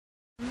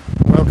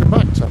Welcome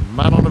back to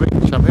Man on the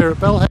Beach. I'm here at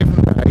Belhaven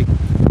Bay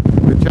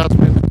with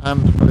Jazmin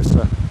and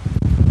Melissa.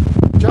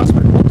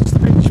 Jazmin, what does the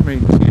beach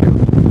mean to you?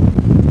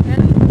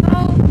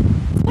 Well,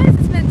 I suppose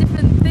it's meant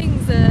different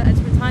things at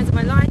different times of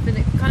my life, and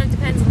it kind of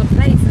depends on the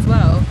place as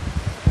well.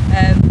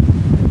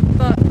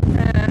 But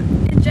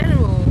in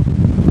general,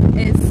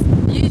 it's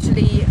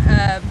usually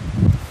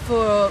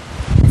for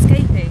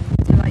escaping,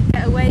 to like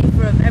get away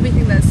from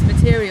everything that's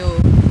material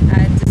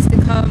and just to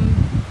come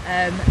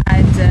and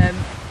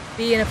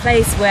be in a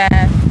place where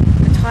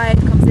the tide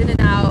comes in and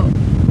out.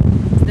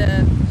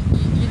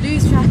 You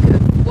lose track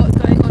of what's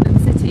going on in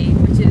the city,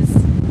 which is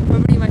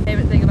probably my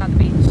favourite thing about the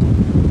beach.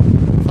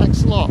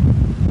 Thanks a lot.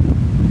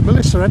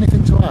 Melissa,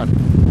 anything to add?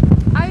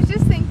 I was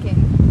just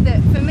thinking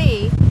that for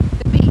me,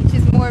 the beach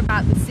is more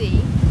about the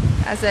sea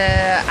as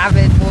a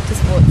avid water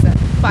sportser.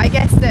 But I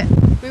guess that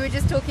we were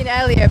just talking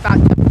earlier about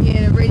jumping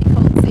in a really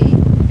cold sea.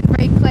 It's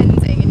very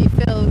cleansing and you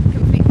feel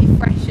completely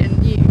fresh and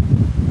new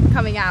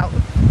coming out.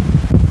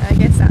 I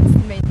guess that's the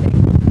main thing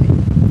for me.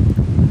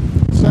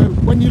 So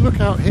when you look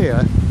out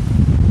here,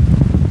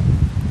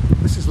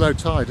 this is low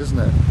tide, isn't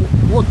it?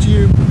 What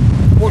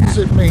does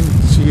it mean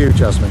to you,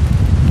 Jazmin?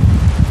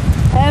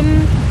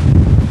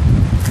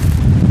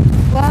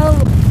 Well,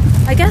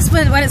 I guess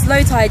when it's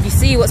low tide, you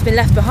see what's been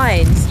left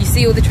behind. You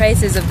see all the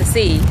traces of the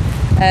sea,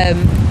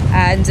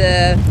 and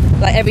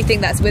like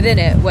everything that's within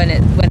it when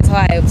it's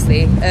high,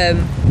 obviously.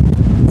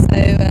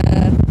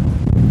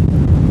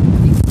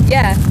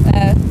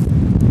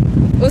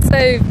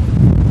 Also,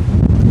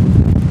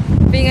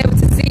 being able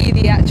to see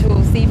the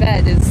actual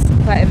seabed is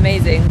quite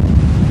amazing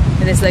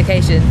in this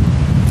location.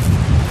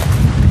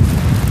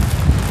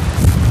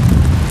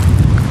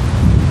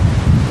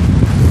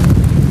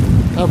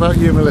 How about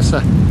you,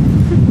 Melissa?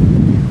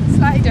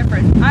 Slightly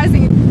different. I was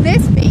thinking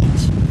this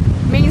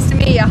beach means to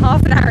me a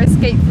half an hour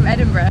escape from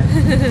Edinburgh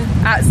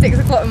at 6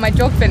 o'clock when my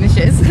job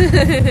finishes.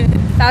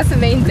 That's the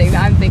main thing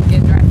that I'm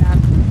thinking right now.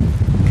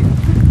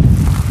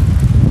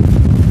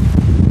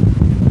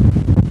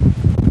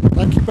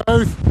 Thank you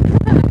both.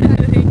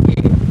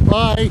 Thank you.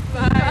 Bye.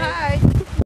 Bye.